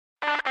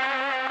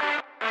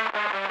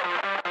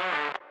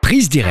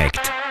Prise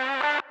directe.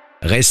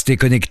 Restez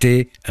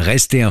connectés,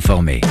 restez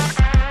informés.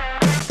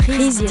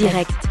 Prise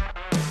directe.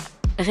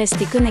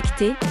 Restez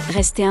connectés,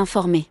 restez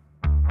informés.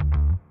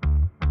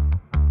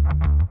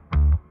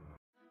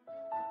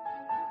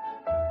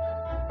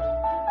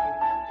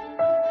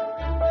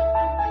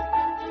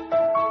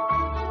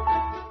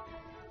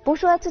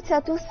 Bonjour à toutes et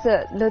à tous.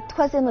 Le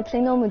troisième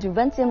plénum du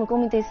 20e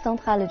comité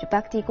central du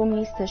Parti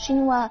communiste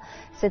chinois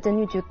s'est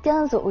tenu du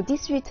 15 au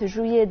 18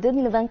 juillet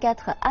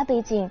 2024 à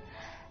Pékin.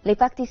 Les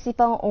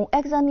participants ont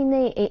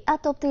examiné et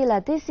adopté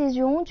la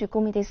décision du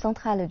comité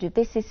central du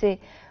PCC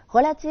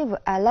relative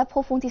à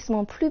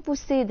l'approfondissement plus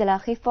poussé de la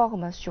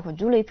réforme sur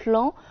tous les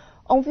plans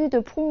en vue de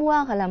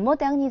promouvoir la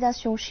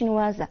modernisation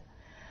chinoise.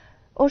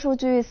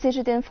 Aujourd'hui,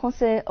 CGTN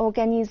Français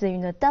organise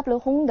une table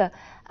ronde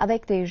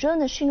avec des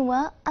jeunes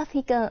chinois,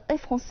 africains et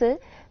français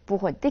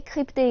pour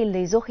décrypter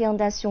les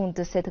orientations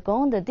de cette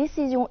grande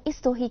décision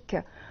historique,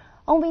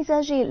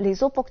 envisager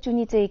les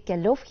opportunités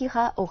qu'elle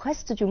offrira au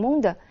reste du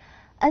monde,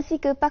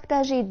 ainsi que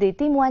partager des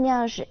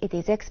témoignages et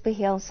des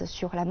expériences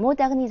sur la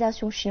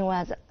modernisation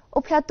chinoise. Au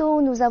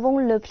plateau, nous avons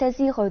le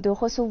plaisir de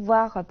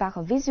recevoir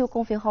par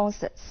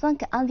visioconférence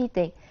 5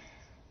 invités.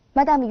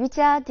 Madame Yu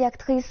Jia,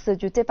 directrice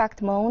du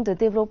département de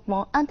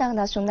développement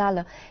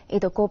international et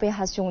de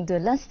coopération de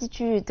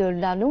l'Institut de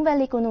la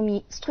nouvelle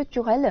économie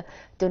structurelle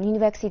de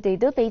l'Université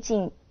de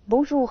Pékin.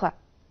 Bonjour.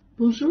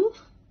 Bonjour.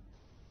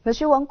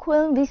 Monsieur Wang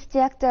Kun,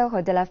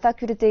 vice-directeur de la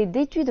faculté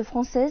d'études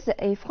françaises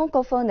et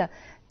francophones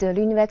de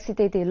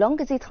l'Université des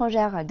langues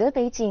étrangères de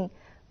Pékin.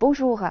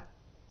 Bonjour.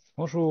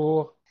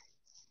 Bonjour.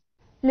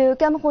 Le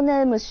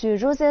Camerounais Monsieur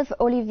Joseph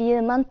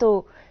Olivier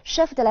Manteau,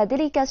 chef de la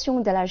délégation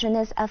de la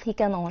jeunesse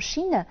africaine en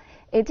Chine,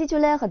 est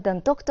titulaire d'un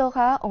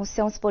doctorat en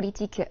sciences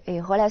politiques et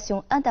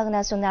relations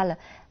internationales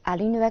à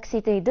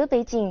l'Université de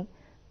Pékin.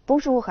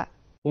 Bonjour.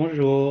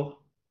 Bonjour.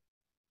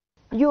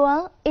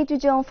 Yuan,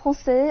 étudiant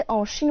français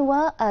en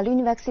chinois à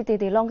l'Université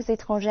des langues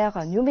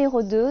étrangères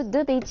numéro 2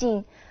 de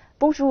Pékin.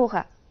 Bonjour.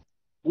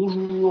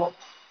 Bonjour.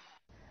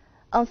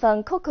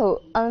 Enfin, Coco,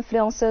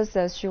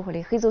 influenceuse sur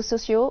les réseaux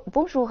sociaux.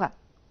 Bonjour.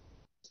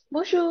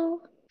 Bonjour.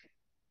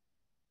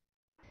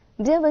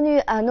 Bienvenue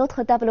à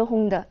notre table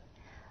ronde.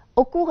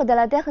 Au cours de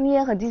la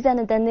dernière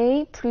dizaine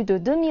d'années, plus de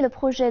 2000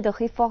 projets de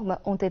réforme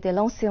ont été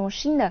lancés en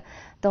Chine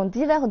dans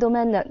divers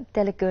domaines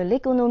tels que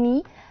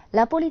l'économie,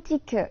 la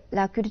politique,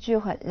 la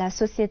culture, la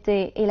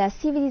société et la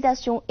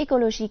civilisation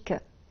écologique.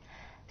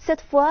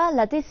 Cette fois,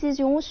 la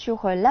décision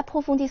sur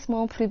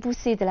l'approfondissement plus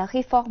poussé de la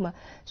réforme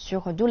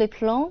sur tous les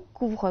plans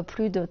couvre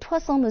plus de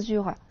 300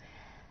 mesures.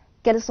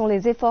 Quels sont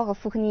les efforts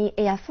fournis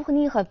et à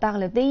fournir par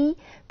le pays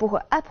pour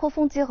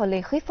approfondir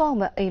les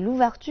réformes et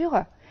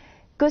l'ouverture?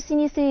 Que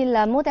signifie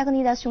la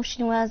modernisation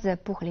chinoise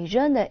pour les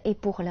jeunes et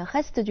pour le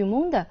reste du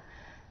monde?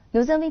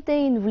 Nos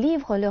invités nous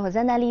livrent leurs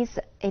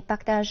analyses et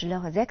partagent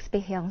leurs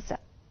expériences.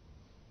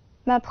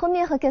 Ma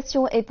première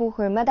question est pour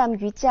Madame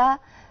Yu Jia.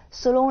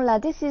 Selon la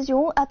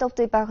décision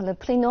adoptée par le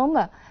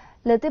plénum,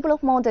 le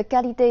développement de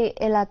qualité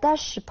est la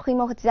tâche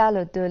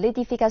primordiale de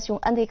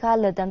l'édification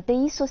intégrale d'un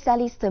pays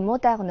socialiste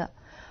moderne.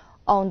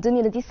 En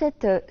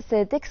 2017,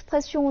 cette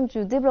expression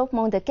du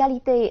développement de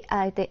qualité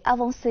a été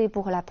avancée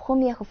pour la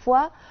première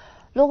fois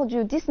lors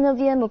du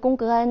 19e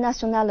congrès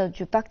national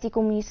du Parti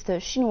communiste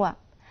chinois.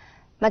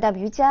 Madame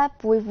Yu Jia,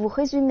 pouvez-vous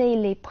résumer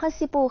les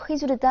principaux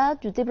résultats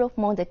du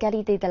développement de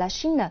qualité de la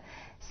Chine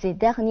ces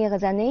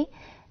dernières années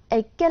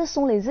et quels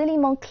sont les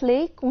éléments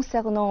clés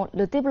concernant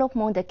le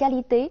développement de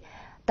qualité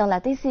dans la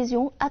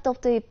décision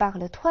adoptée par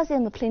le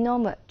troisième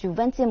plénum du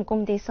 20e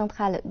comité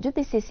central du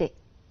PCC?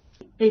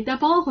 Et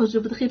d'abord, je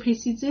voudrais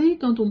préciser,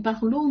 quand on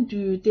parle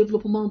du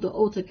développement de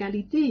haute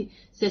qualité,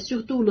 c'est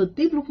surtout le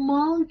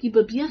développement qui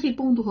peut bien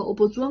répondre aux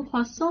besoins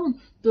croissants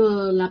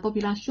de la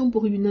population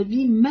pour une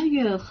vie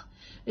meilleure.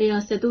 Et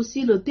c'est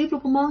aussi le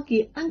développement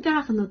qui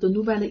incarne de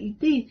nouvelles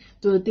idées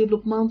de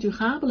développement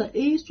durable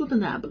et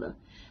soutenable.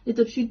 Et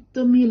depuis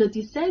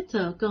 2017,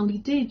 quand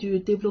l'idée du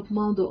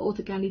développement de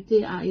haute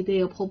qualité a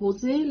été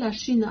proposée, la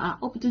Chine a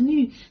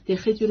obtenu des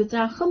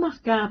résultats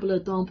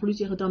remarquables dans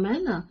plusieurs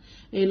domaines.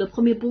 Et le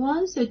premier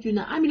point, c'est une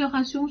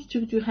amélioration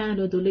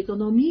structurelle de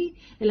l'économie.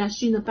 Et la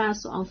Chine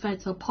passe en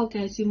fait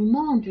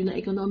progressivement d'une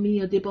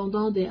économie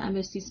dépendante des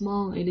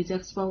investissements et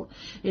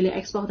les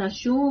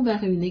exportations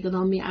vers une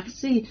économie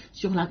axée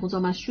sur la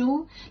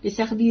consommation, les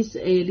services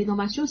et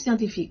l'innovation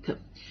scientifique.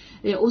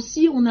 Et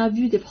aussi, on a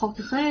vu des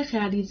progrès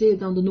réalisés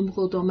dans de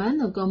nombreux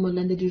domaines comme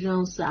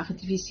l'intelligence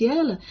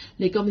artificielle,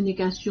 les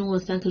communications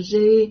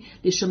 5G,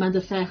 les chemins de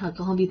fer à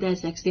grande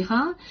vitesse, etc.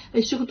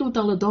 Et surtout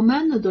dans le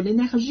domaine de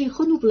l'énergie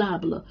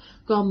renouvelable,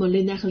 comme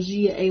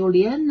l'énergie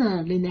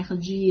éolienne,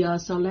 l'énergie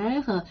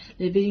solaire,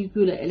 les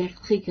véhicules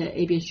électriques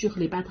et bien sûr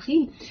les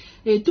batteries.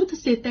 Et toutes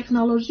ces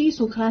technologies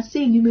sont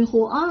classées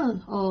numéro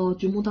 1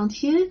 du monde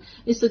entier,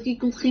 et ce qui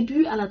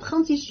contribue à la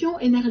transition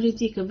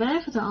énergétique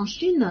verte en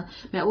Chine,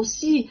 mais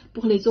aussi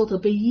pour les autres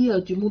pays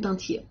du monde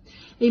entier.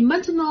 Et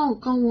maintenant,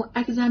 quand on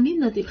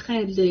examine de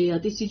près les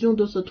décisions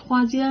de ce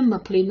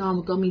troisième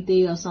plénum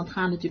comité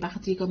central du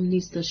Parti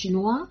communiste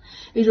chinois,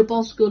 et je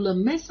pense que le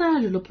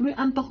message le plus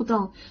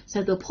important,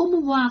 c'est de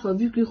promouvoir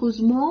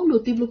vigoureusement le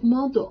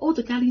développement de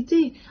haute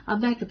qualité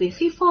avec des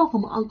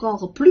réformes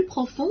encore plus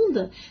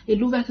profondes et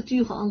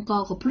l'ouverture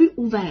encore plus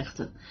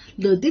ouverte.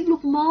 Le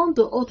développement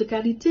de haute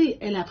qualité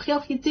est la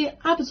priorité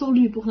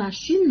absolue pour la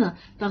Chine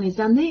dans les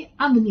années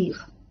à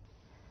venir.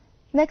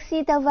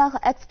 Merci d'avoir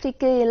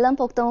expliqué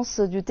l'importance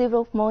du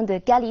développement de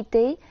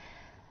qualité.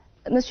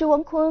 Monsieur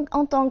Wang Kun,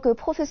 en tant que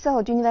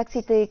professeur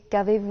d'université,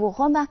 qu'avez-vous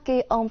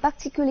remarqué en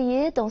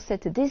particulier dans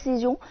cette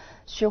décision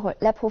sur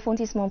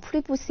l'approfondissement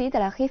plus poussé de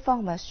la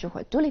réforme sur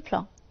tous les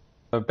plans?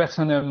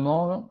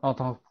 Personnellement, en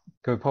tant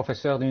que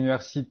professeur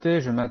d'université,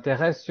 je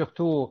m'intéresse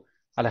surtout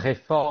à la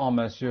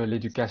réforme sur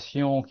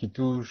l'éducation qui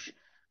touche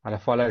à la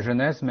fois la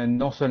jeunesse, mais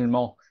non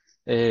seulement.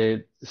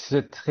 Et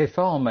cette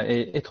réforme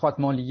est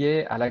étroitement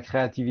liée à la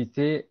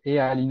créativité et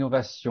à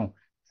l'innovation.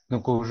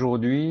 Donc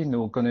aujourd'hui,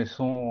 nous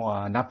connaissons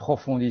un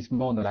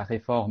approfondissement de la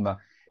réforme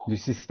du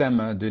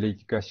système de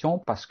l'éducation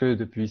parce que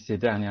depuis ces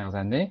dernières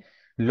années,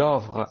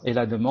 l'offre et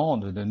la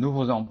demande de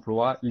nouveaux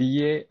emplois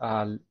liés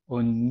à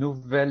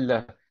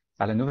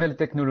la nouvelle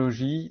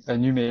technologie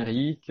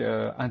numérique,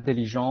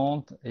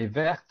 intelligente et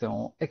verte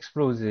ont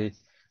explosé.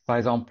 Par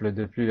exemple,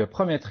 depuis le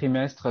premier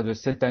trimestre de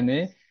cette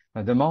année,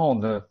 la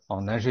demande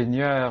en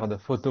ingénieurs de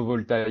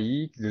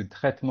photovoltaïque, de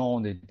traitement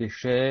des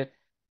déchets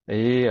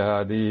et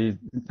des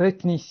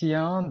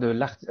techniciens de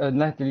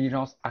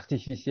l'intelligence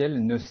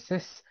artificielle ne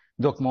cesse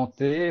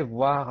d'augmenter,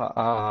 voire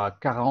à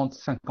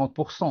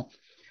 40-50%.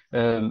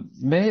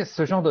 Mais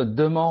ce genre de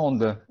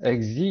demande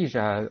exige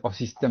au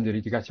système de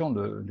l'éducation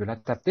de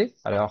l'adapter,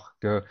 alors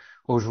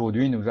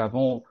qu'aujourd'hui nous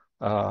avons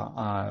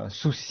un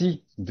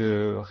souci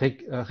de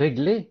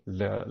régler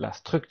la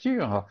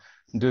structure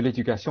de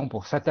l'éducation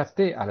pour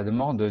s'adapter à la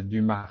demande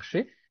du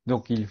marché.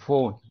 Donc il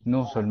faut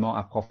non seulement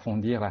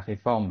approfondir la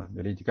réforme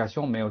de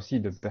l'éducation, mais aussi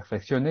de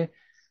perfectionner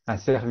un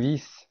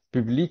service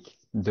public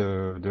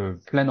de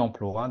plein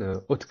emploi, de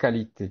haute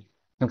qualité.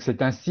 Donc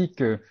c'est ainsi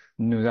que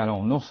nous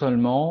allons non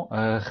seulement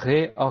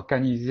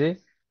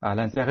réorganiser à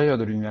l'intérieur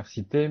de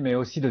l'université, mais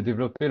aussi de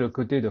développer le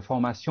côté de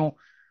formation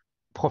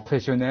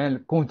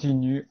professionnelle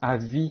continue à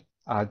vie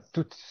à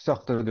toutes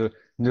sortes de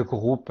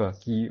groupes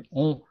qui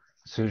ont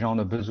ce genre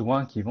de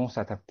besoins, qui vont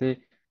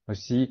s'adapter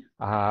aussi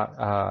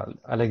à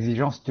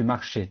l'exigence du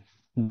marché.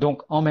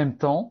 Donc en même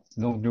temps,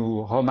 donc,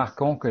 nous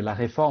remarquons que la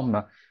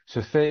réforme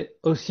se fait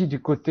aussi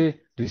du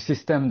côté du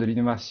système de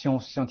l'innovation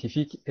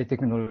scientifique et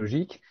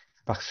technologique,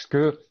 parce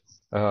que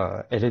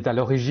elle est à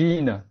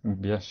l'origine,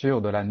 bien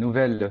sûr, de la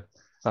nouvelle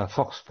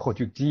force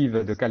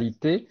productive de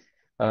qualité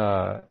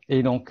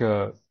et donc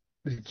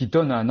qui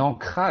donne un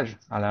ancrage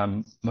à la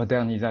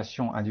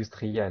modernisation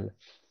industrielle.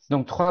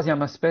 Donc,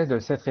 troisième aspect de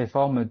cette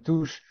réforme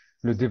touche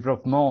le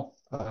développement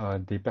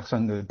des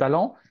personnes de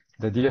talent,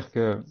 c'est-à-dire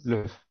que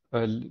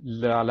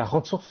la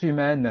ressource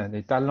humaine,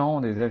 les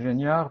talents des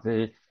ingénieurs,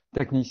 des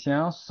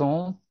techniciens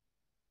sont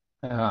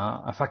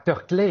un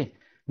facteur clé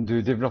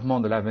du développement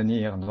de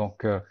l'avenir.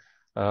 Donc,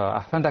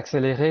 afin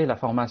d'accélérer la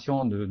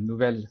formation de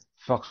nouvelles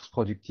forces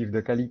productives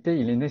de qualité,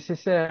 il est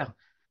nécessaire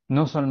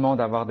non seulement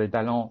d'avoir des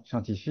talents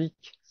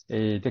scientifiques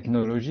et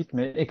technologiques,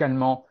 mais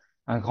également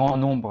un grand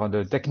nombre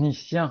de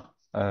techniciens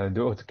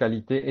de haute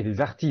qualité et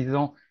des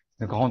artisans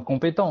de grandes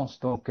compétences.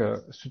 Donc,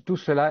 tout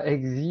cela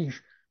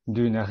exige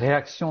d'une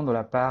réaction de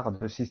la part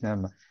du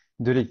système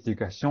de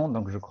l'éducation.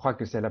 Donc, je crois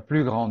que c'est la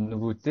plus grande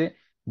nouveauté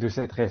de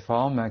cette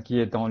réforme qui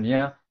est en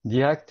lien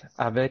direct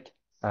avec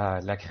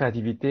la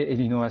créativité et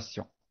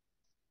l'innovation.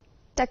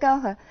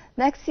 D'accord,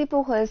 merci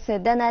pour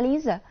cette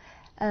analyse.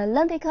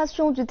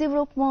 L'intégration du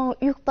développement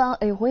urbain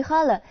et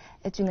rural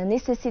est une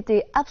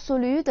nécessité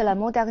absolue de la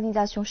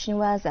modernisation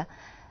chinoise.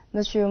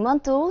 Monsieur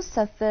Manteau,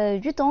 ça fait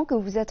 8 ans que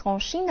vous êtes en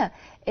Chine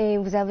et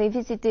vous avez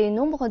visité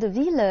nombre de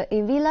villes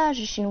et villages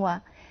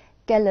chinois.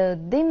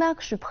 Quelles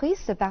démarches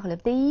prises par le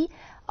pays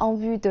en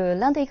vue de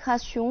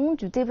l'intégration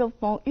du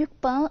développement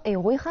urbain et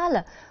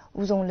rural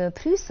vous ont le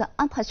plus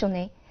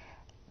impressionné?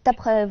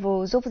 D'après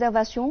vos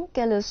observations,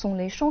 quels sont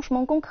les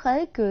changements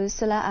concrets que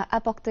cela a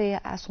apporté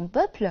à son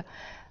peuple?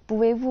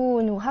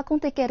 Pouvez-vous nous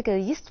raconter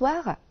quelques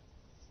histoires?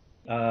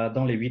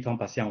 Dans les 8 ans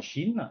passés en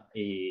Chine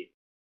et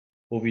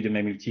au vu de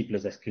mes multiples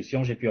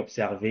excursions, j'ai pu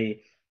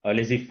observer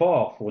les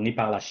efforts fournis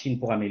par la Chine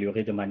pour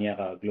améliorer de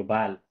manière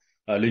globale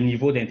le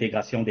niveau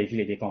d'intégration des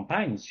villes et des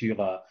campagnes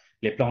sur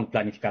les plans de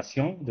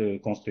planification, de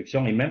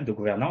construction et même de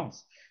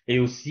gouvernance. Et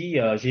aussi,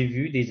 j'ai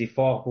vu des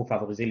efforts pour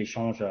favoriser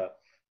l'échange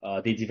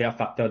des divers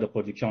facteurs de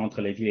production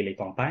entre les villes et les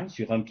campagnes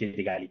sur un pied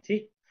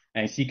d'égalité,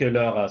 ainsi que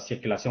leur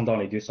circulation dans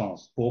les deux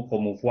sens pour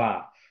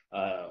promouvoir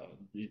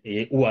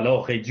ou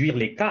alors réduire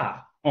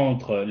l'écart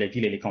entre les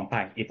villes et les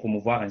campagnes et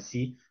promouvoir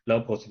ainsi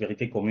leur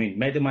prospérité commune.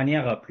 Mais de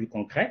manière plus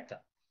concrète,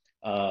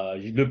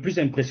 le plus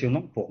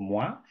impressionnant pour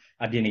moi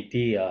a bien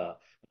été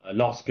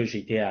lorsque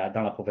j'étais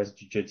dans la province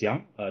du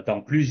Zhejiang,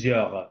 dans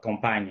plusieurs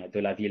campagnes de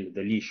la ville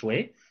de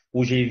Lishui,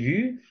 où j'ai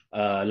vu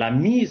la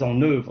mise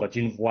en œuvre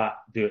d'une voie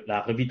de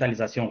la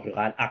revitalisation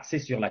rurale axée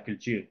sur la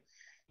culture.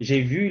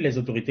 J'ai vu les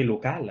autorités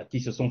locales qui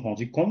se sont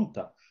rendues compte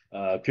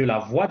que la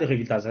voie de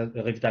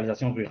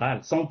revitalisation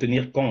rurale, sans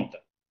tenir compte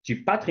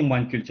du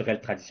patrimoine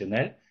culturel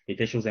traditionnel,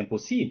 était chose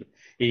impossible.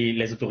 Et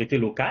les autorités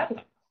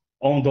locales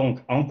ont donc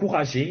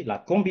encouragé la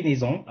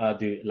combinaison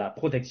de la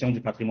protection du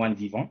patrimoine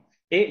vivant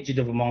et du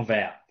développement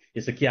vert.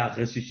 Et ce qui a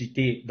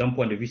ressuscité d'un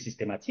point de vue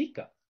systématique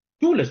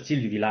tout le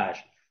style du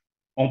village.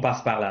 On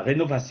passe par la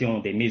rénovation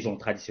des maisons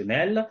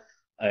traditionnelles,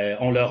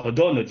 on leur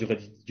redonne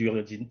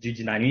du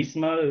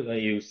dynamisme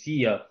et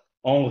aussi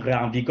on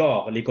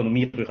réinvigore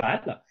l'économie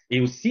rurale et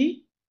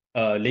aussi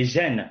les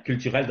gènes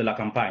culturels de la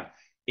campagne.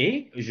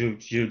 Et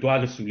je dois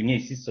le souligner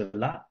ici,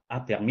 cela a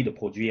permis de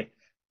produire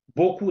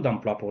beaucoup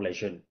d'emplois pour les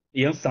jeunes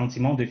et un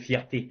sentiment de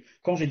fierté.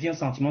 Quand je dis un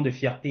sentiment de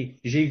fierté,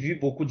 j'ai vu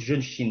beaucoup de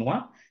jeunes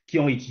Chinois qui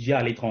ont étudié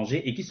à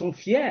l'étranger et qui sont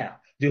fiers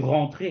de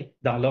rentrer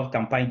dans leur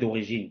campagne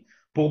d'origine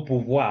pour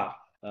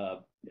pouvoir,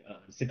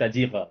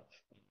 c'est-à-dire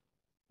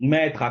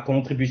mettre à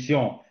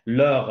contribution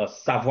leur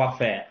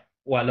savoir-faire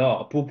ou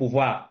alors pour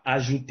pouvoir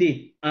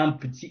ajouter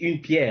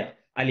une pierre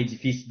à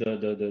l'édifice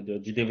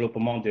du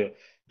développement de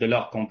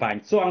leur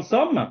campagne. En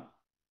somme,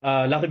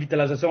 la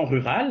revitalisation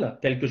rurale,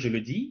 telle que je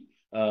le dis,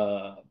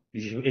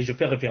 et je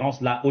fais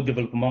référence là au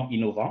développement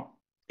innovant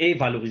et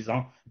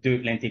valorisant de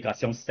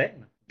l'intégration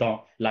saine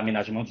dans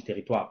l'aménagement du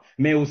territoire,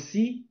 mais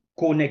aussi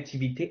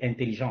connectivité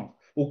intelligente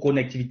ou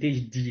connectivité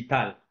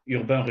digitale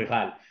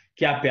urbain-rurale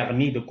qui a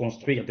permis de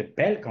construire de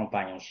belles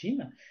campagnes en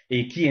Chine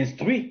et qui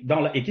s'inscrit dans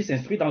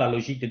la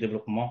logique de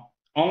développement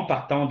en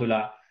partant de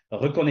la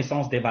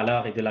reconnaissance des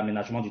valeurs et de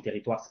l'aménagement du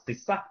territoire. C'est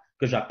ça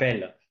que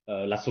j'appelle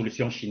la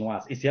solution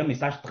chinoise. Et c'est un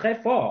message très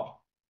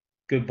fort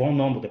que bon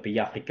nombre de pays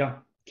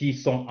africains qui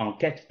sont en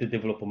quête de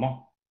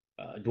développement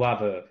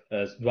doivent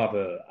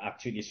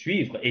actuellement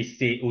suivre. Et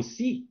c'est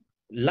aussi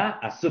là,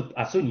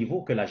 à ce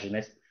niveau, que la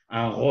jeunesse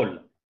a un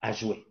rôle à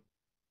jouer.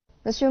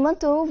 Monsieur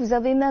Manteau, vous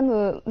avez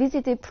même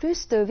visité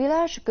plus de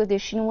villages que des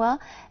Chinois.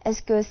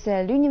 Est-ce que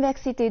c'est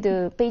l'université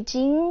de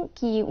Beijing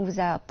qui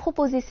vous a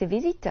proposé ces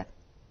visites?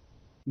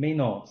 Mais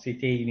non,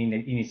 c'était une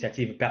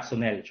initiative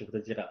personnelle, je voudrais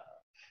dire.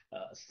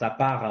 Ça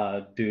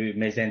part de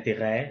mes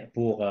intérêts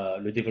pour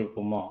le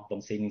développement,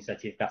 donc c'est une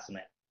initiative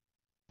personnelle.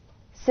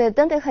 C'est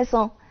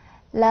intéressant.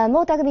 La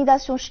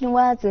modernisation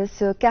chinoise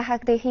se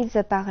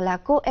caractérise par la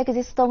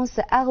coexistence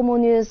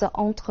harmonieuse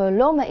entre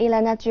l'homme et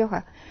la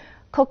nature.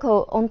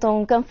 Coco, en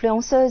tant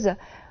qu'influenceuse,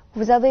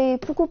 vous avez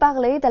beaucoup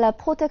parlé de la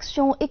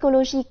protection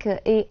écologique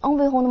et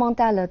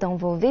environnementale dans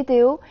vos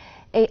vidéos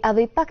et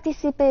avez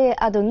participé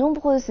à de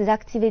nombreuses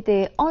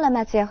activités en la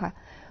matière.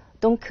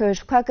 Donc,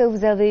 je crois que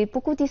vous avez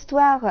beaucoup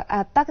d'histoires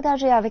à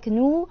partager avec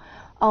nous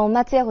en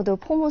matière de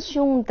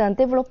promotion d'un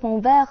développement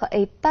vert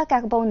et bas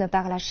carbone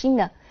par la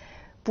Chine.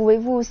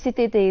 Pouvez-vous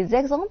citer des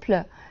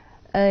exemples?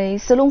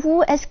 Selon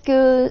vous, est-ce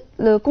que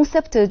le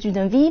concept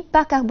d'une vie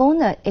bas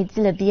carbone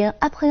est-il bien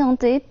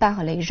appréhendé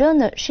par les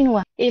jeunes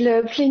Chinois? Et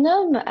le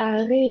plénum a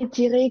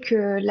réitéré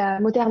que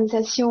la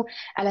modernisation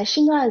à la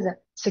chinoise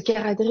se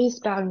caractérise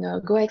par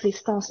une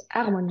coexistence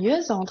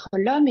harmonieuse entre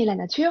l'homme et la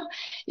nature.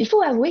 Il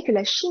faut avouer que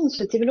la Chine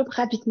se développe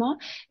rapidement,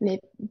 mais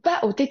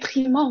pas au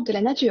détriment de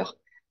la nature.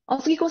 En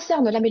ce qui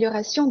concerne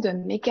l'amélioration de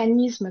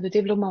mécanismes de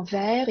développement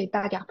vert et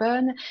bas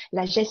carbone,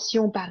 la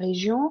gestion par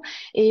région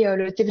et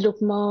le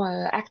développement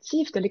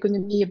actif de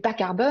l'économie bas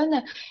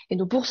carbone, et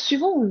nous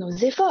poursuivons nos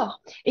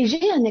efforts. Et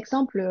j'ai un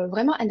exemple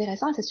vraiment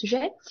intéressant à ce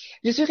sujet.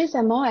 Je suis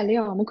récemment allée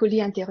en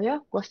Mongolie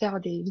intérieure pour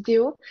faire des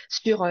vidéos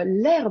sur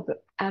l'herbe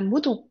à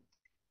mouton.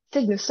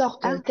 C'est une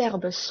sorte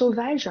d'herbe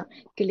sauvage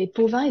que les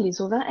bovins et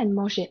les ovins aiment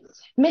manger.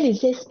 Mais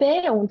les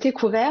experts ont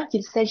découvert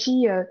qu'il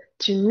s'agit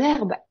d'une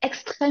herbe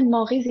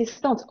extrêmement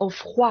résistante au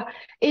froid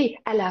et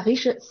à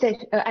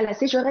la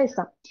sécheresse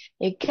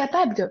et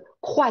capable de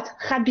croître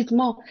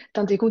rapidement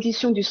dans des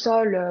conditions du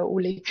sol où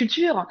les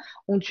cultures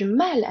ont du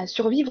mal à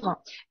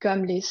survivre,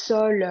 comme les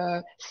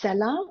sols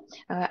salins,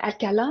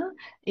 alcalins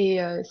et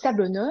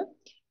sablonneux.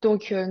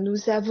 Donc,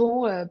 nous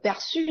avons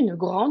perçu une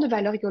grande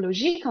valeur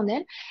écologique en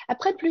elle.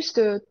 Après plus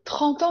de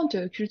 30 ans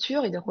de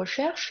culture et de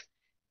recherche,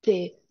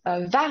 des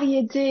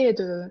variétés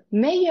de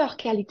meilleure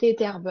qualité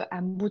d'herbes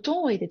à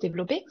mouton ont été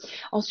développées.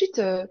 Ensuite,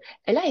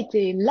 elle a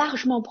été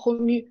largement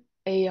promue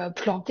et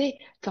plantée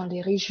dans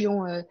les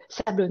régions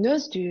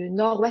sablonneuses du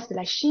nord-ouest de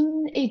la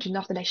Chine et du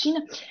nord de la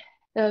Chine.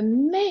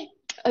 Mais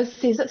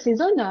ces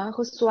zones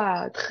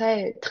reçoivent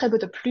très peu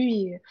de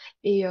pluie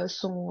et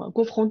sont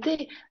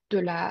confrontées de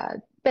la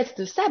bête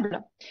de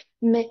sable.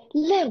 Mais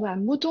l'herbe à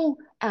mouton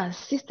a un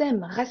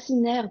système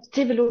racinaire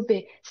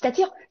développé,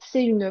 c'est-à-dire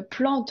c'est une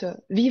plante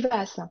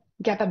vivace,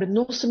 capable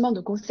non seulement de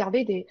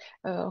conserver des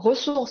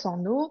ressources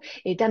en eau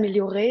et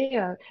d'améliorer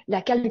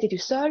la qualité du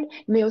sol,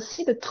 mais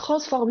aussi de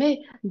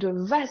transformer de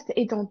vastes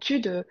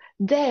étendues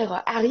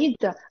d'air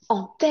aride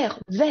en terre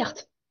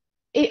verte.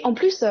 Et en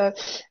plus,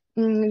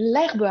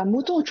 l'herbe à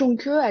mouton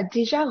Zhongke a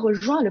déjà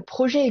rejoint le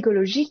projet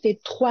écologique des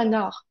Trois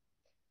Nords.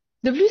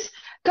 De plus,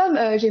 comme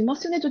j'ai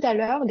mentionné tout à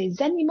l'heure,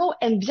 les animaux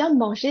aiment bien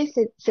manger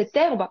cette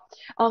herbe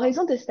en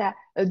raison de sa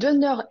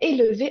teneur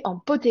élevée en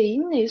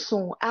protéines et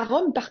son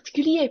arôme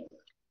particulier.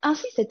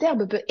 Ainsi, cette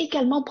herbe peut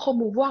également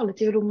promouvoir le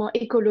développement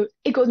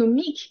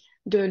économique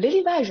de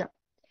l'élevage.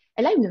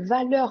 Elle a une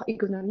valeur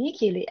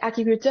économique et les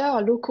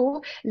agriculteurs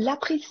locaux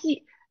l'apprécient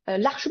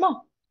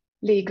largement.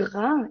 Les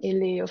grains et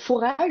les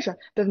fourrages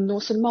peuvent non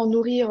seulement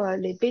nourrir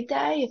les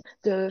bétails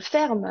de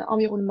fermes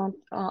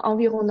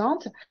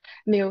environnantes,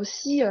 mais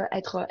aussi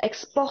être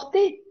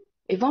exportés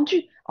et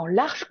vendus en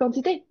large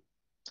quantité.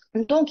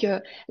 Donc,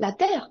 la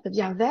terre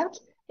devient verte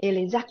et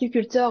les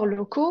agriculteurs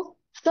locaux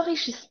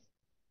s'enrichissent.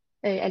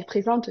 Et elle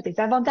présente des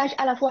avantages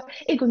à la fois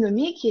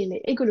économiques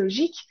et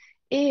écologiques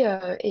et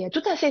est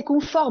tout à fait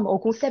conforme au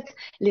concept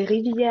les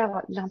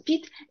rivières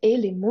limpides et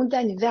les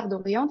montagnes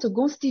verdoyantes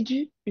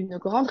constituent une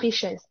grande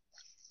richesse.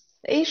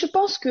 Et je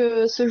pense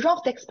que ce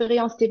genre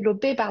d'expérience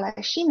développée par la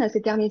Chine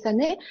ces dernières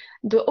années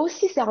doit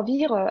aussi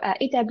servir à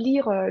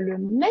établir le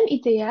même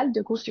idéal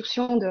de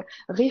construction de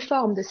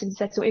réforme de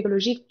civilisation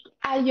écologique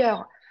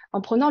ailleurs.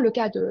 En prenant le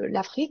cas de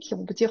l'Afrique,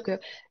 on peut dire que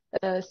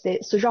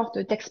ce genre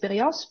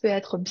d'expérience peut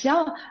être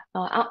bien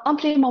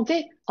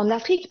implémenté en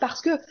Afrique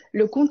parce que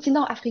le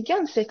continent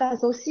africain fait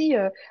face aussi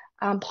à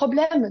un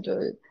problème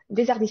de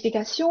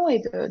désertification et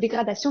de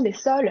dégradation des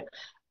sols.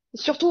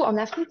 Surtout en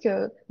Afrique,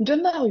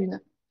 demeure une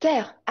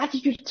terre,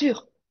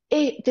 agriculture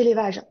et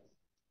d'élevage.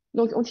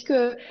 Donc, on dit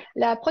que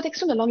la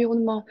protection de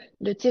l'environnement,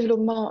 le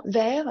développement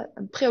vert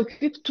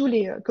préoccupe toutes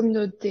les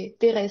communautés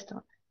terrestres.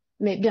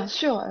 Mais bien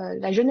sûr,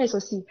 la jeunesse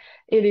aussi.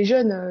 Et les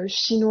jeunes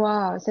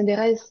chinois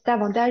s'intéressent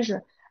davantage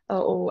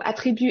aux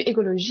attributs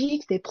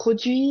écologiques des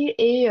produits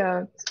et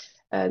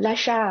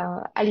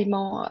l'achat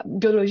aliments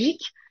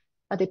biologiques,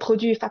 des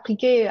produits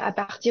fabriqués à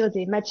partir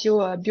des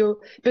matériaux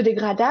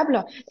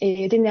biodégradables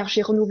et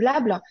d'énergie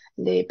renouvelable.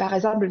 Par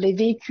exemple, les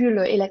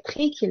véhicules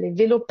électriques et les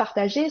vélos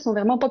partagés sont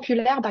vraiment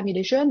populaires parmi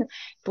les jeunes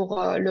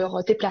pour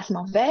leur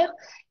déplacement vert.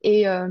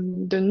 Et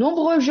de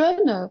nombreux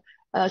jeunes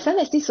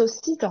s'investissent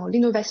aussi dans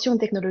l'innovation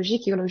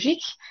technologique et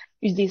écologique,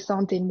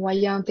 utilisant des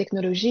moyens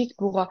technologiques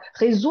pour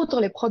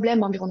résoudre les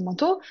problèmes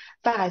environnementaux.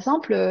 Par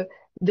exemple,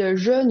 de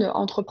jeunes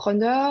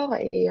entrepreneurs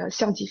et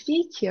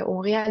scientifiques ont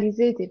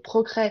réalisé des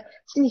progrès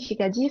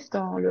significatifs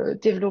dans le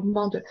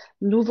développement de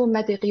nouveaux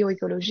matériaux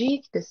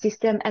écologiques, de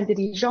systèmes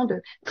intelligents de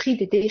tri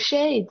des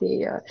déchets et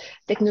des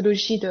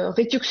technologies de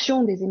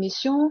réduction des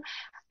émissions,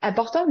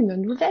 apportant une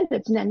nouvelle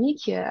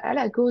dynamique à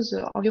la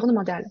cause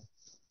environnementale.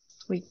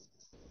 Oui.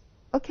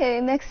 Ok,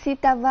 merci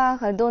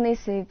d'avoir donné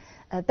ces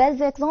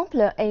bels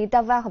exemples et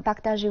d'avoir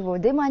partagé vos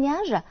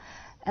témoignages.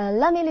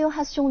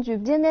 L'amélioration du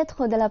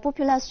bien-être de la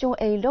population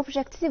est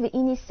l'objectif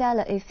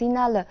initial et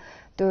final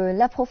de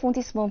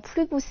l'approfondissement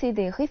plus poussé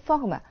des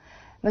réformes.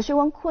 Monsieur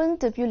Wang Kun,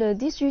 depuis le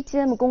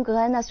 18e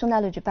congrès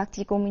national du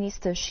Parti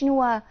communiste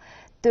chinois,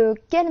 de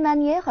quelle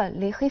manière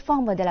les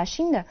réformes de la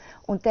Chine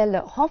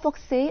ont-elles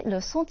renforcé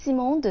le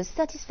sentiment de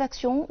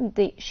satisfaction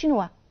des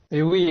Chinois?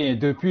 Et oui,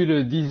 depuis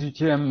le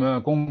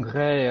 18e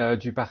congrès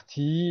du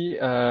parti,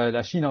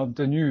 la Chine a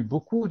obtenu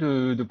beaucoup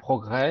de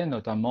progrès,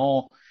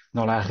 notamment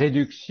dans la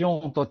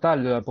réduction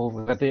totale de la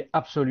pauvreté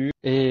absolue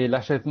et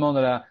l'achèvement de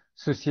la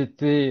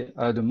société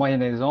de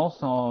moyenne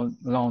aisance en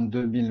l'an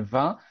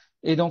 2020.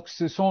 Et donc,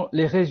 ce sont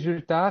les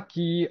résultats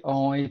qui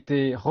ont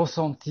été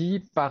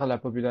ressentis par la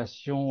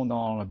population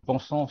dans le bon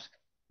sens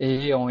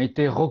et ont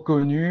été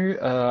reconnus,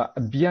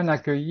 bien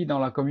accueillis dans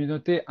la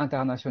communauté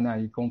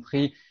internationale, y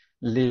compris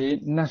les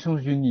Nations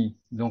Unies.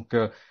 Donc,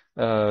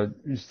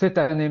 cette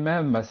année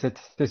même, cette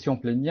session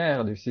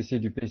plénière du CC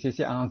du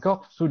PCC a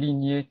encore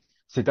souligné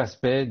cet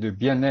aspect de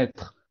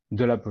bien-être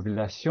de la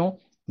population,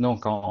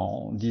 donc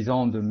en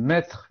disant de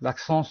mettre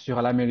l'accent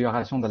sur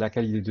l'amélioration de la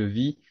qualité de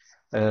vie,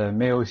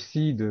 mais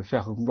aussi de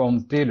faire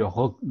augmenter le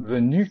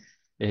revenu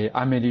et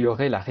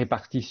améliorer la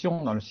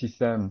répartition dans le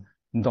système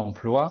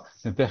d'emploi,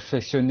 de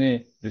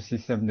perfectionner le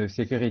système de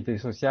sécurité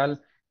sociale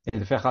et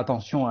de faire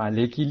attention à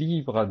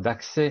l'équilibre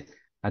d'accès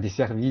à des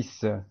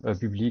services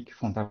publics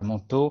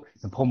fondamentaux,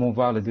 de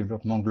promouvoir le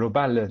développement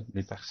global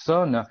des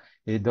personnes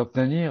et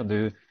d'obtenir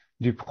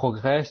du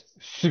progrès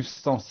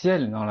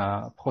substantiel dans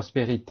la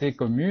prospérité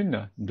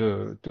commune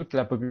de toute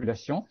la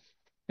population.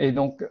 Et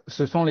donc,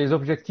 ce sont les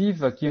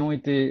objectifs qui ont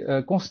été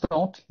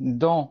constantes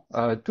dans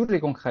tous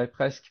les congrès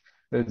presque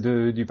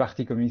du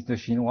Parti communiste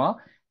chinois.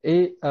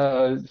 Et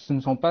ce ne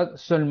sont pas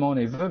seulement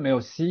les vœux, mais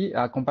aussi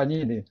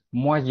accompagnés des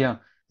moyens.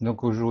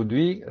 Donc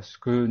aujourd'hui, ce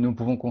que nous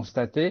pouvons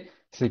constater,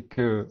 c'est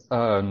que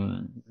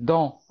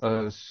dans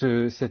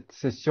cette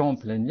session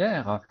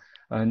plénière,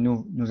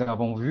 nous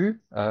avons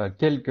vu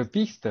quelques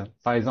pistes,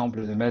 par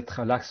exemple de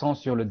mettre l'accent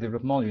sur le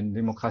développement d'une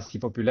démocratie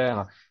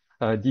populaire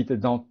dite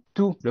dans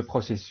tout le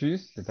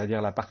processus,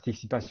 c'est-à-dire la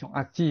participation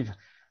active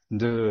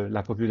de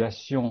la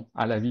population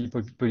à la vie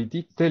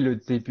politique, dès le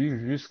début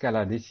jusqu'à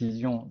la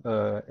décision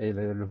et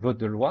le vote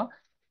de loi.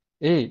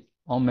 Et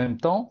en même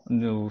temps,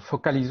 nous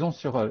focalisons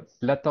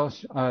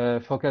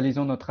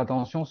focalisons notre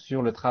attention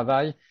sur le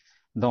travail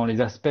dans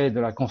les aspects de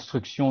la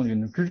construction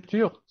d'une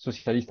culture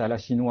socialiste à la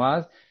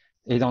chinoise,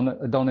 et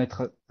d'en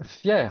être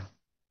fier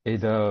et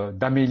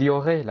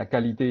d'améliorer la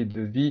qualité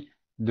de vie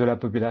de la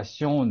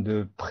population,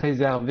 de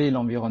préserver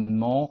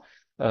l'environnement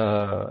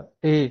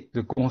et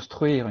de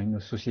construire une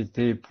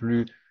société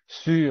plus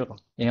sûre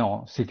et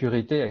en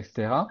sécurité,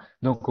 etc.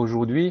 Donc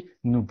aujourd'hui,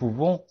 nous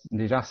pouvons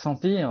déjà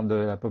sentir de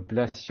la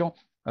population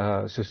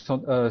ce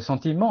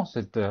sentiment,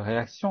 cette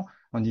réaction,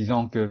 en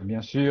disant que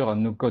bien sûr,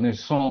 nous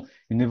connaissons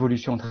une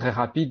évolution très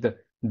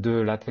rapide de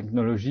la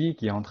technologie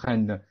qui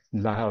entraîne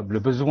le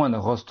besoin de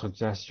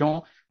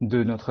restructuration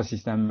de notre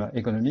système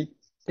économique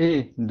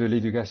et de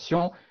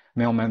l'éducation,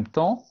 mais en même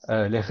temps,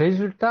 les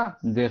résultats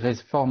des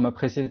réformes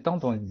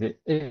précédentes ont été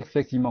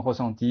effectivement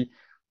ressentis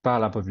par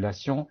la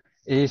population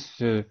et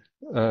ces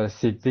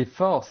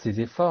efforts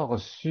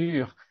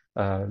sur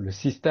le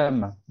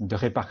système de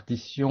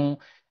répartition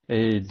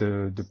et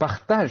de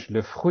partage,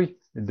 le fruit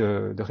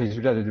de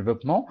résultats de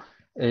développement,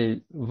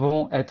 et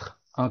vont être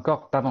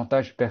encore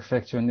davantage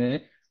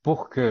perfectionnés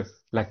pour que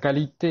la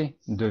qualité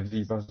de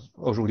vie,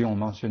 aujourd'hui on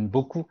mentionne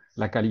beaucoup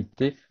la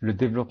qualité, le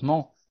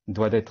développement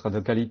doit être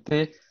de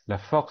qualité, la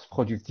force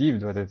productive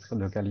doit être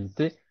de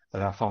qualité,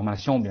 la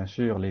formation, bien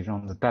sûr, les gens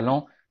de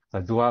talent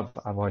doivent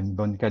avoir une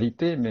bonne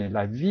qualité, mais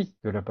la vie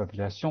de la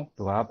population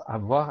doit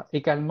avoir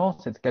également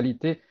cette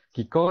qualité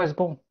qui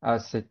correspond à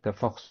cette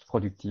force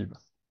productive.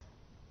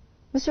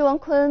 Monsieur Wang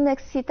Kun,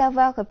 merci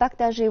d'avoir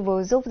partagé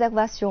vos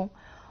observations.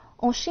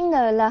 En Chine,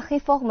 la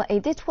réforme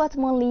est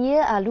étroitement liée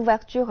à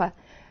l'ouverture.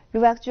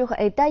 L'ouverture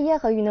est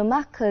d'ailleurs une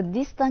marque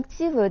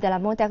distinctive de la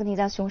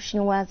modernisation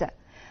chinoise.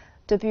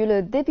 Depuis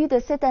le début de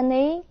cette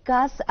année,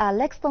 grâce à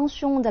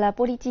l'extension de la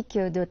politique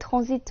de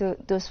transit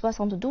de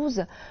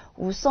 72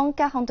 ou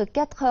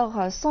 144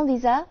 heures sans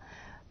visa,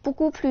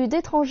 beaucoup plus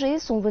d'étrangers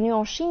sont venus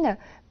en Chine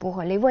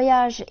pour les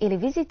voyages et les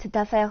visites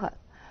d'affaires.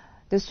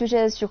 Le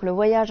sujet sur le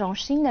voyage en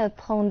Chine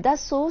prend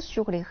d'assaut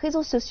sur les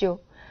réseaux sociaux.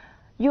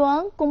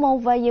 Yuan, comment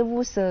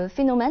voyez-vous ce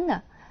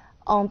phénomène?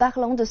 En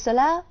parlant de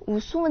cela,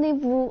 vous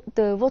souvenez-vous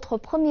de votre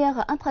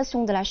première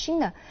impression de la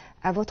Chine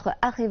à votre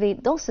arrivée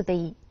dans ce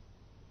pays?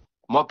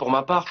 Moi, pour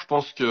ma part, je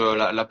pense que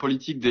la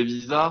politique des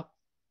visas,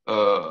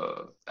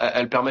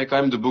 elle permet quand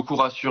même de beaucoup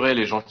rassurer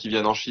les gens qui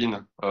viennent en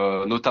Chine,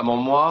 notamment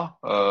moi,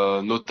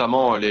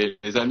 notamment les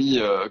amis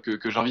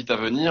que j'invite à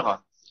venir,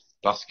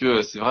 parce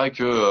que c'est vrai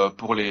que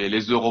pour les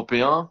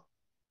Européens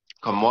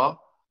comme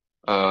moi,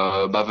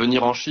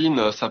 venir en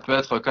Chine, ça peut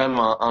être quand même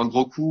un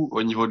gros coût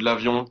au niveau de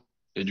l'avion.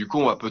 Et du coup,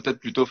 on va peut-être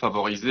plutôt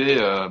favoriser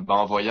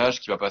un voyage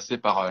qui va passer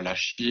par la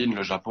Chine,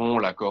 le Japon,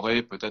 la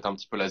Corée, peut-être un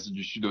petit peu l'Asie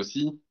du Sud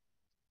aussi.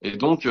 Et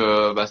donc,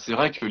 c'est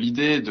vrai que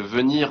l'idée de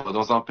venir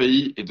dans un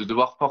pays et de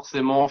devoir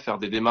forcément faire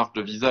des démarches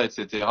de visa,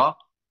 etc.,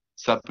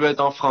 ça peut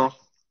être un frein.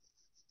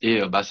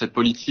 Et cette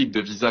politique de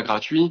visa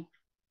gratuit,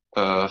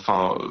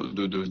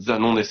 de visa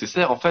non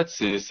nécessaire, en fait,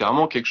 c'est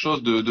vraiment quelque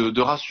chose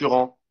de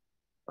rassurant.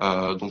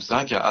 Donc c'est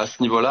vrai qu'à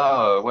ce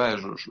niveau-là, ouais,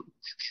 je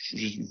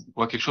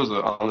vois quelque chose,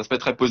 un aspect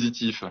très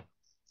positif.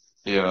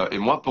 Et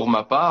moi, pour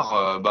ma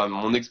part,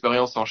 mon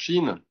expérience en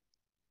Chine,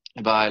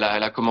 elle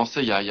a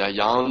commencé il y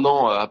a un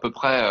an à peu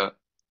près,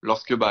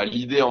 lorsque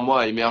l'idée en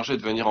moi a émergé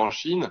de venir en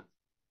Chine.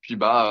 Puis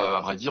à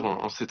vrai dire,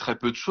 on sait très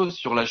peu de choses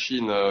sur la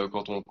Chine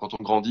quand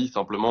on grandit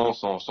simplement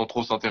sans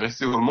trop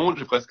s'intéresser au monde,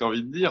 j'ai presque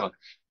envie de dire.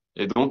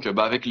 Et donc,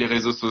 avec les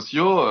réseaux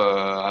sociaux,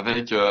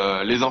 avec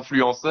les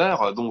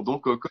influenceurs,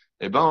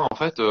 en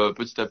fait,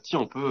 petit à petit,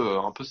 on peut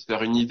un peu se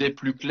faire une idée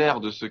plus claire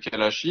de ce qu'est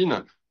la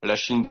Chine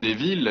des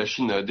villes, la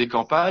Chine des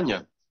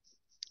campagnes.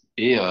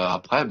 Et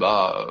après,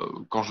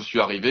 quand je suis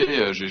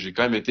arrivé, j'ai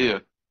quand même été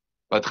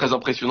très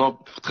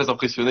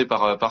impressionné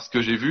par ce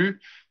que j'ai vu,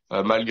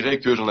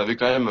 malgré que j'en avais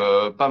quand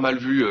même pas mal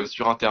vu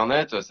sur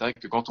Internet. C'est vrai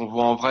que quand on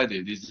voit en vrai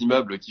des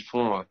immeubles qui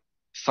font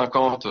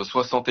 50,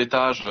 60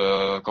 étages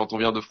quand on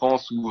vient de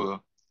France, où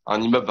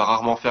un immeuble va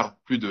rarement faire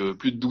plus de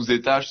 12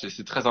 étages,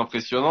 c'est très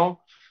impressionnant.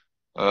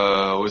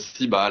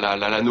 Aussi,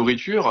 la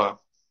nourriture.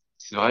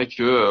 C'est vrai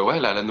que ouais,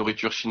 la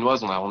nourriture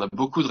chinoise, on a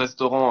beaucoup de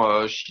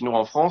restaurants chinois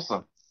en France.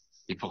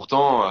 Et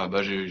pourtant,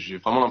 j'ai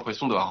vraiment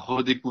l'impression d'avoir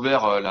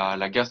redécouvert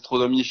la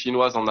gastronomie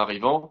chinoise en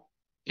arrivant.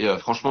 Et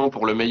franchement,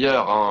 pour le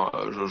meilleur, hein,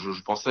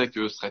 je pensais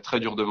que ce serait très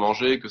dur de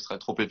manger, que ce serait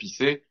trop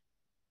épicé.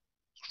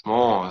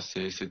 Franchement,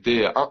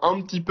 c'était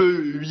un petit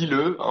peu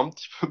huileux, un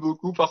petit peu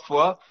beaucoup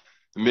parfois,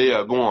 mais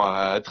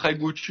très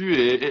goûtu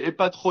et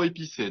pas trop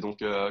épicé. Donc,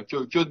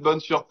 que de bonnes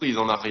surprises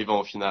en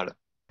arrivant au final.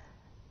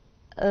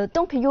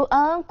 Donc,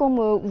 Yohan, comme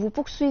vous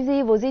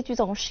poursuivez vos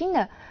études en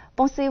Chine,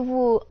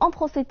 pensez-vous en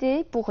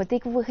profiter pour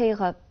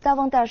découvrir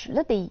davantage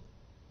le pays?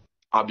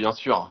 Ah bien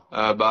sûr.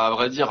 À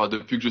vrai dire,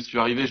 depuis que je suis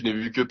arrivé, je n'ai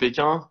vu que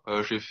Pékin.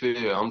 J'ai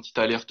fait un petit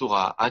aller-retour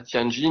à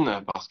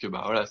Tianjin parce que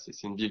voilà,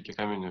 c'est une ville qui a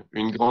quand même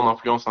une grande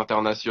influence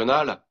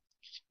internationale.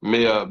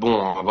 Mais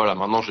voilà,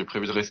 maintenant j'ai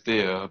prévu de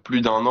rester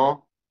plus d'un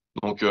an.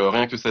 Donc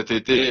rien que cet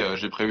été,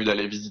 j'ai prévu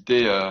d'aller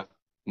visiter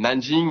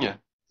Nanjing,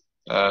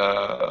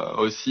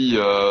 aussi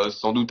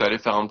sans doute aller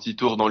faire un petit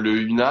tour dans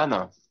le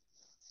Yunnan.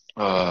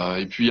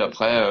 Et puis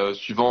après,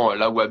 suivant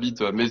là où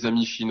habitent mes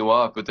amis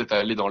chinois, peut-être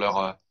aller dans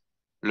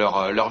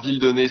leur ville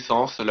de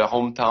naissance, leur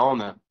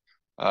hometown,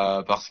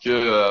 parce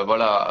que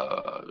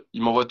voilà,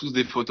 ils m'envoient tous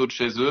des photos de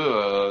chez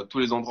eux, tous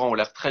les endroits ont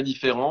l'air très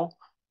différents.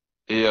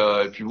 Et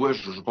puis ouais,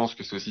 je pense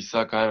que c'est aussi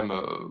ça quand même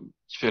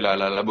qui fait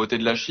la beauté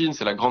de la Chine,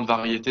 c'est la grande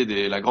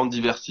variété la grande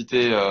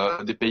diversité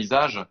des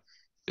paysages.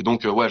 Et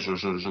donc ouais, je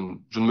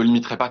ne me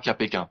limiterai pas qu'à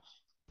Pékin.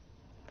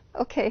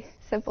 Ok,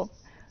 c'est bon.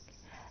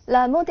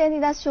 La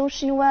modernisation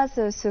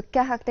chinoise se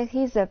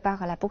caractérise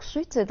par la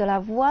poursuite de la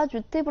voie du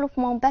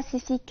développement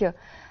pacifique.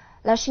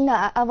 La Chine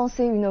a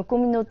avancé une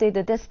communauté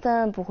de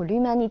destin pour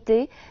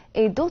l'humanité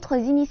et d'autres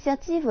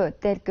initiatives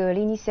telles que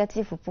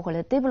l'initiative pour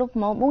le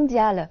développement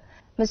mondial.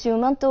 Monsieur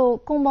Manteau,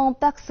 comment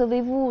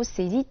percevez-vous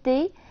ces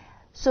idées?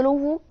 Selon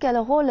vous, quel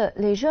rôle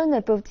les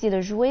jeunes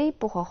peuvent-ils jouer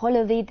pour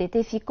relever des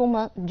défis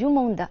communs du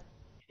monde?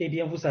 Eh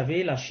bien, vous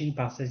savez, la Chine,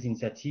 par ses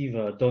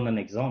initiatives, donne un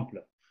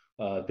exemple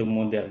de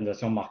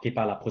modernisation marquée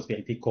par la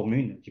prospérité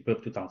commune du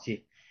peuple tout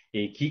entier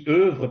et qui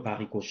œuvre par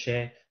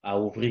ricochet à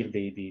ouvrir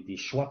des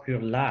choix plus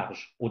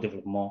larges au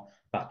développement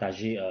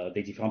partagé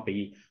des différents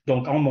pays.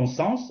 Donc, en mon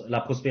sens, la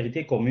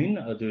prospérité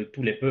commune de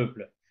tous les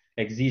peuples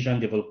exige un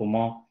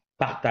développement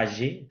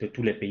partagé de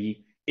tous les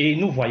pays. Et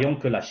nous voyons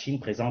que la Chine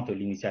présente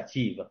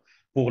l'initiative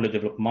pour le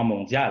développement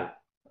mondial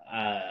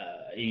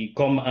et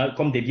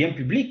comme des biens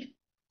publics.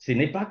 Ce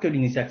n'est pas que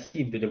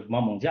l'initiative de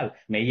développement mondial,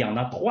 mais il y en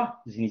a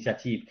trois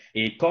initiatives.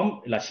 Et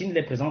comme la Chine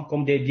les présente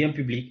comme des biens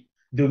publics,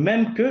 de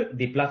même que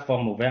des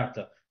plateformes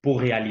ouvertes pour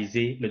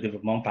réaliser le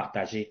développement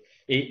partagé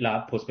et la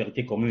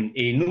prospérité commune.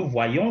 Et nous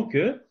voyons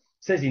que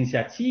ces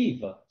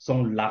initiatives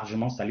sont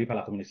largement saluées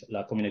par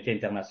la communauté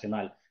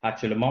internationale,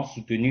 actuellement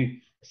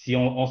soutenues, si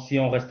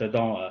on reste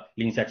dans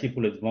l'initiative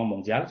pour le développement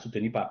mondial,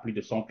 soutenue par plus de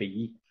 100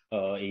 pays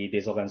et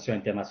des organisations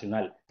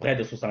internationales, près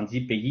de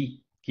 70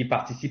 pays qui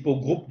participent au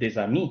groupe des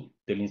amis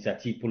de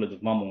l'initiative pour le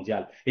développement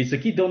mondial, et ce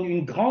qui donne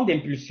une grande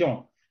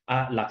impulsion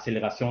à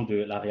l'accélération de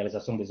la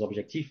réalisation des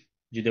objectifs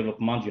du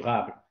développement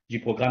durable du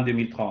programme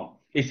 2030.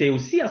 Et c'est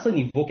aussi à ce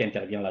niveau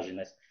qu'intervient la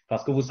jeunesse.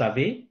 Parce que vous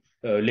savez,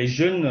 les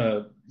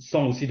jeunes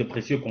sont aussi de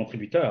précieux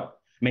contributeurs,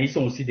 mais ils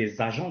sont aussi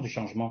des agents du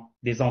changement,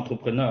 des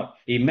entrepreneurs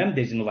et même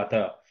des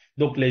innovateurs.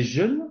 Donc les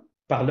jeunes,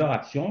 par leur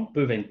action,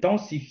 peuvent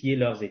intensifier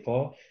leurs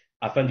efforts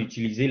afin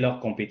d'utiliser leurs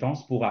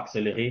compétences pour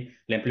accélérer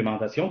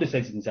l'implémentation de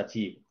ces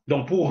initiatives.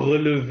 Donc, pour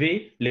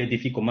relever les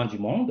défis communs du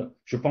monde,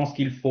 je pense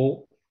il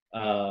faut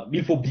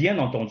bien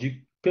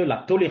entendu que la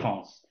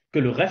tolérance, que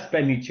le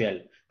respect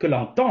mutuel, que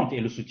l'entente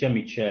et le soutien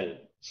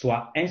mutuel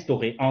soient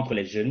instaurés entre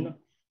les jeunes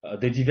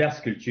de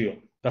diverses cultures.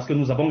 Parce que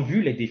nous avons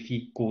vu les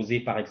défis causés,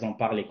 par exemple,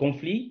 par les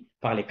conflits,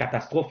 par les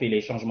catastrophes et les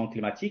changements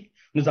climatiques.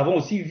 Nous avons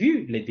aussi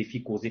vu les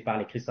défis causés par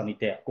les crises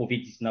sanitaires,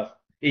 Covid-19.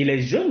 Et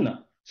les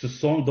jeunes se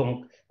sont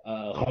donc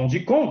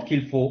rendu compte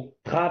qu'il faut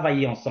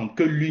travailler ensemble,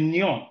 que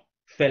l'union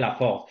fait la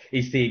force.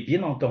 Et c'est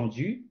bien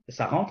entendu,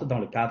 ça rentre dans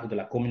le cadre de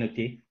la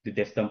communauté de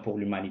destin pour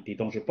l'humanité.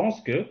 Donc je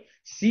pense que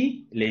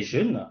si les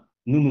jeunes,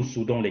 nous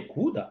soudons les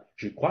coudes,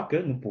 je crois que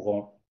nous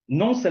pourrons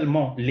non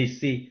seulement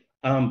laisser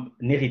un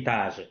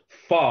héritage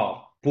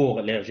fort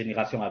pour les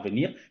générations à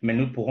venir, mais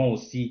nous pourrons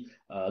aussi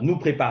nous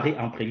préparer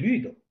en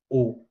prélude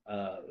aux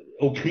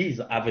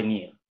crises à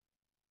venir.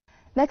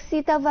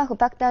 Merci d'avoir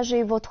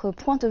partagé votre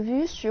point de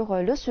vue sur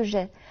le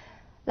sujet.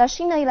 La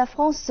Chine et la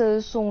France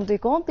sont des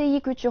grands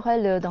pays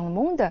culturels dans le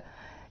monde.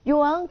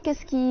 Yohan,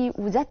 qu'est-ce qui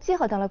vous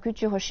attire dans la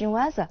culture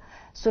chinoise?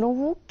 Selon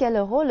vous, quel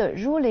rôle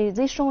jouent les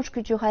échanges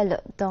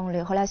culturels dans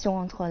les relations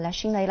entre la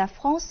Chine et la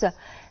France,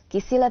 qui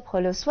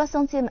célèbrent le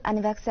 60e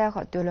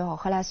anniversaire de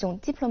leurs relations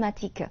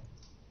diplomatiques?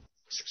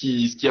 Ce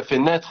qui a fait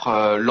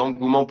naître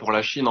l'engouement pour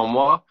la Chine en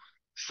moi,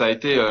 ça a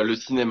été le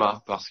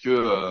cinéma. Parce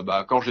que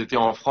quand j'étais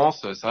en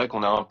France, c'est vrai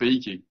qu'on a un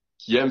pays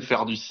qui aime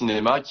faire du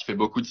cinéma, qui fait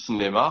beaucoup de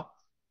cinéma,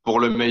 pour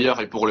le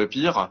meilleur et pour le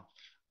pire.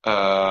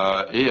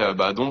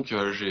 Donc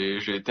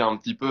j'ai été un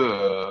petit peu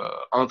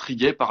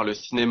intrigué par le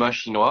cinéma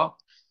chinois.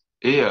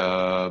 Et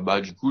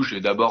du coup, j'ai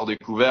d'abord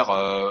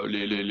découvert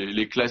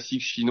les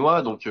classiques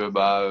chinois, donc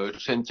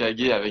Chen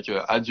Kage avec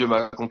Adieu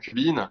ma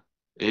concubine.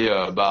 Et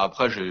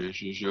après,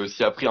 j'ai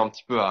aussi appris un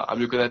petit peu à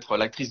mieux connaître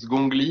l'actrice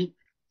Gong Li.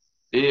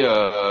 Et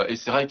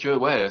c'est vrai que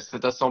ouais,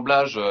 cet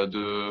assemblage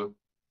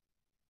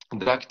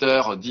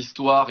d'acteurs,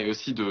 d'histoires et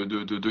aussi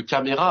de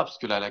caméras, parce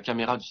que la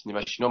caméra du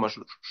cinéma chinois, moi, je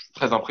suis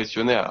très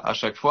impressionné à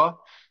chaque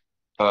fois.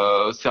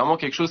 C'est vraiment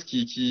quelque chose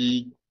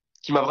qui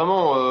m'a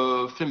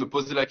vraiment fait me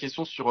poser la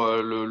question sur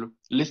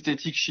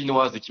l'esthétique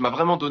chinoise et qui m'a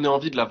vraiment donné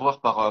envie de la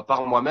voir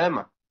par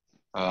moi-même.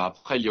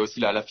 Après, il y a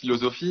aussi la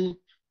philosophie.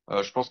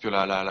 Je pense que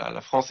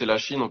la France et la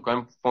Chine ont quand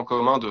même point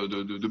commun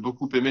de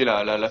beaucoup aimer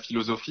la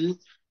philosophie.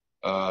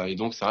 Et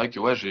donc, c'est vrai que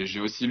ouais, j'ai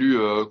aussi lu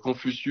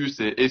Confucius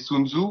et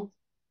Sun Tzu.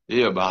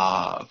 Et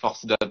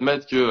force est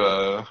d'admettre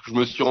que je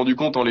me suis rendu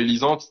compte en les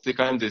lisant que c'était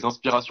quand même des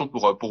inspirations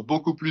pour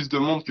beaucoup plus de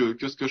monde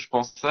que ce que je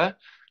pensais.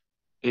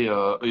 Et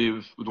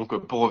donc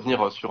pour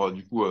revenir sur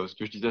du coup ce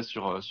que je disais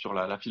sur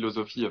la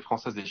philosophie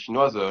française et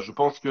chinoise, je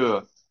pense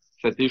que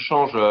cet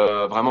échange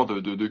vraiment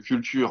de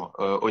culture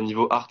au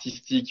niveau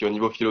artistique et au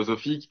niveau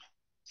philosophique,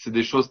 c'est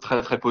des choses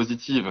très très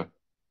positives.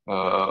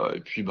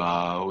 Et puis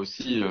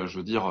aussi, je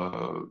veux dire,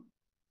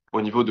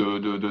 au niveau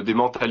des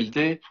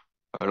mentalités,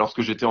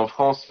 Lorsque j'étais en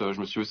France, je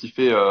me suis aussi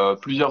fait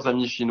plusieurs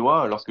amis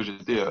chinois lorsque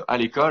j'étais à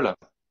l'école.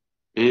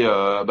 Et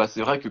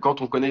c'est vrai que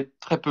quand on connaît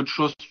très peu de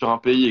choses sur un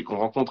pays et qu'on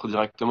rencontre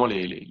directement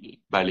les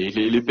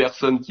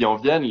personnes qui en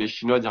viennent, les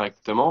Chinois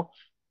directement,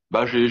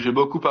 j'ai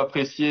beaucoup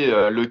apprécié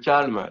le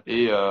calme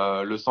et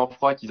le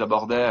sang-froid qu'ils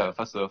abordaient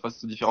face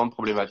aux différentes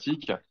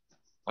problématiques.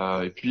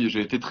 Et puis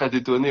j'ai été très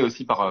étonné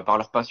aussi par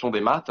leur passion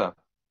des maths.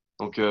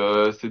 Donc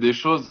c'est des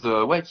choses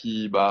ouais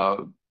qui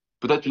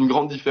peut-être une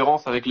grande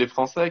différence avec les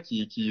Français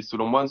qui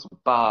selon moi ne sont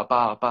pas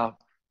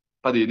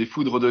des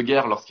foudres de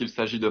guerre lorsqu'il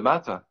s'agit de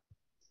maths.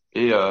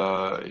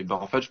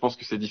 En fait, je pense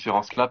que ces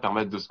différences-là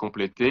permettent de se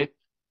compléter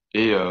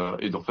et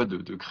d'en fait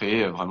de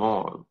créer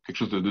vraiment quelque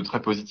chose de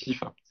très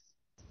positif.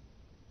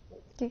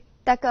 Ok,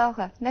 d'accord,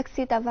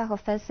 merci d'avoir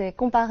fait ces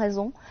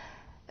comparaisons.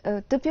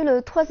 Depuis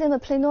le troisième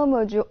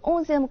plénum du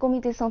 11e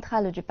comité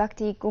central du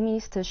Parti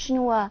communiste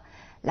chinois,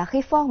 la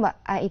réforme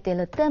a été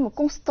le thème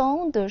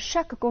constant de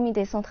chaque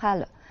comité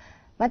central.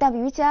 Madame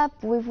Yu Jia,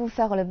 pouvez-vous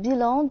faire le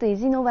bilan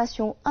des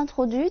innovations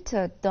introduites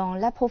dans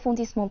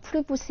l'approfondissement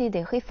plus poussé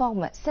des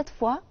réformes cette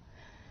fois?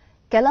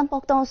 Quelle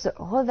importance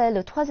revêt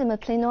le troisième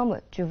plénum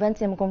du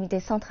 20e comité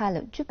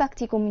central du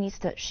Parti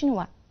communiste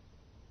chinois?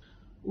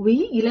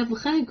 Oui, il est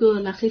vrai que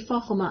la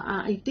réforme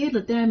a été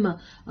le thème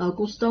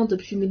constant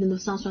depuis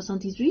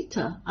 1978.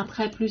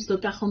 Après plus de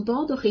 40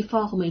 ans de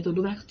réforme et de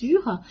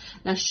l'ouverture,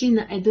 la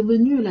Chine est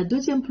devenue la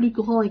deuxième plus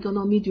grande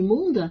économie du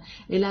monde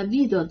et la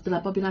vie de la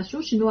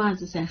population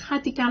chinoise s'est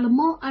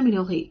radicalement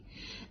améliorée.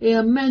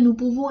 Mais nous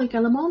pouvons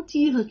également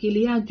dire qu'il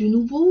y a du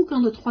nouveau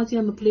quand le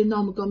troisième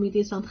plénum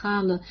comité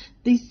central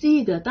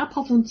décide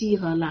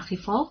d'approfondir la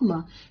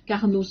réforme,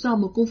 car nous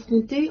sommes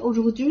confrontés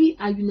aujourd'hui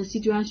à une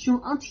situation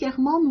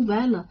entièrement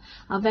nouvelle,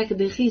 avec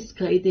des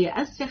risques et des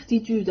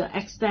incertitudes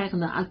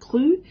externes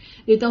accrues.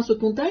 Et dans ce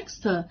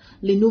contexte,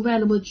 les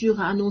nouvelles mesures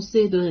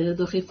annoncées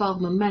de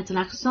réforme mettent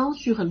l'accent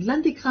sur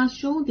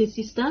l'intégration des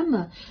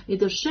systèmes et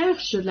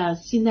cherchent la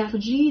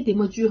synergie des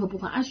mesures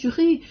pour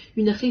assurer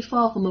une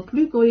réforme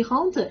plus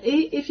cohérente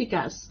et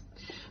efficace.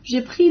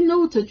 J'ai pris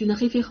note d'une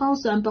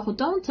référence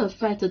importante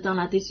faite dans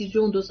la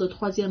décision de ce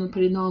troisième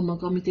plénum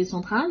comité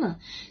central.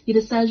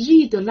 Il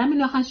s'agit de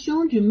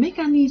l'amélioration du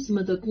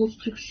mécanisme de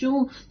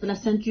construction de la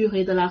ceinture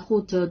et de la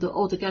route de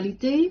haute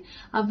qualité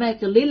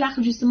avec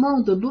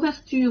l'élargissement de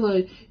l'ouverture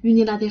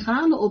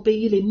unilatérale aux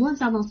pays les moins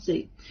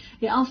avancés.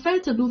 Et en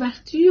fait,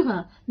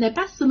 l'ouverture n'est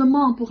pas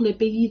seulement pour les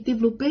pays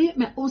développés,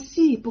 mais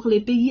aussi pour les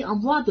pays en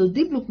voie de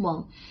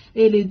développement.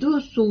 Et les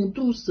deux sont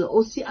tous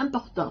aussi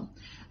importants.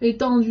 Et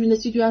dans une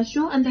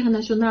situation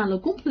internationale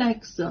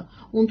complexe,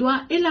 on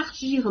doit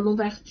élargir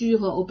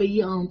l'ouverture aux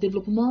pays en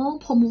développement,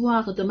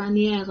 promouvoir de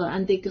manière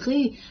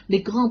intégrée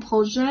les grands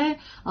projets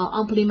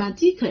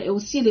emblématiques et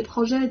aussi les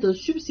projets de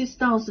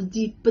subsistance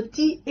dits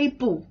petits et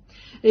beaux.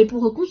 Et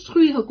pour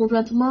construire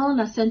conjointement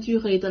la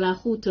ceinture et de la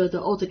route de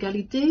haute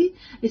qualité,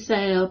 et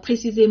c'est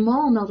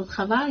précisément notre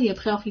travail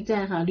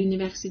prioritaire à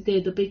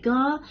l'Université de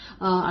Pékin,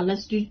 à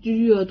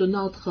l'Institut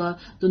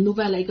de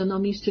nouvelles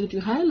économies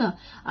structurelles,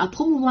 à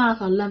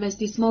promouvoir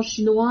l'investissement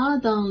chinois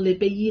dans les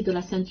pays de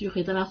la ceinture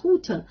et de la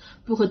route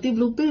pour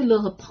développer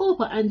leur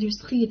propre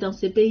industrie dans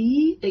ces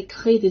pays et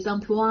créer des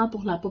emplois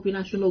pour la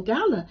population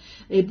locale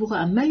et pour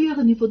un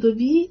meilleur niveau de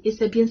vie. Et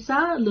c'est bien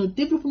ça, le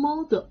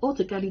développement de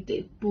haute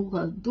qualité pour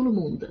tout le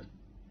monde.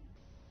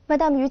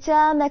 Madame Yu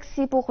Jia,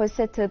 merci pour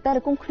cette belle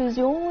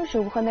conclusion. Je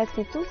vous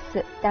remercie tous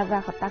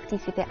d'avoir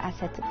participé à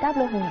cette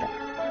table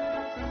ronde.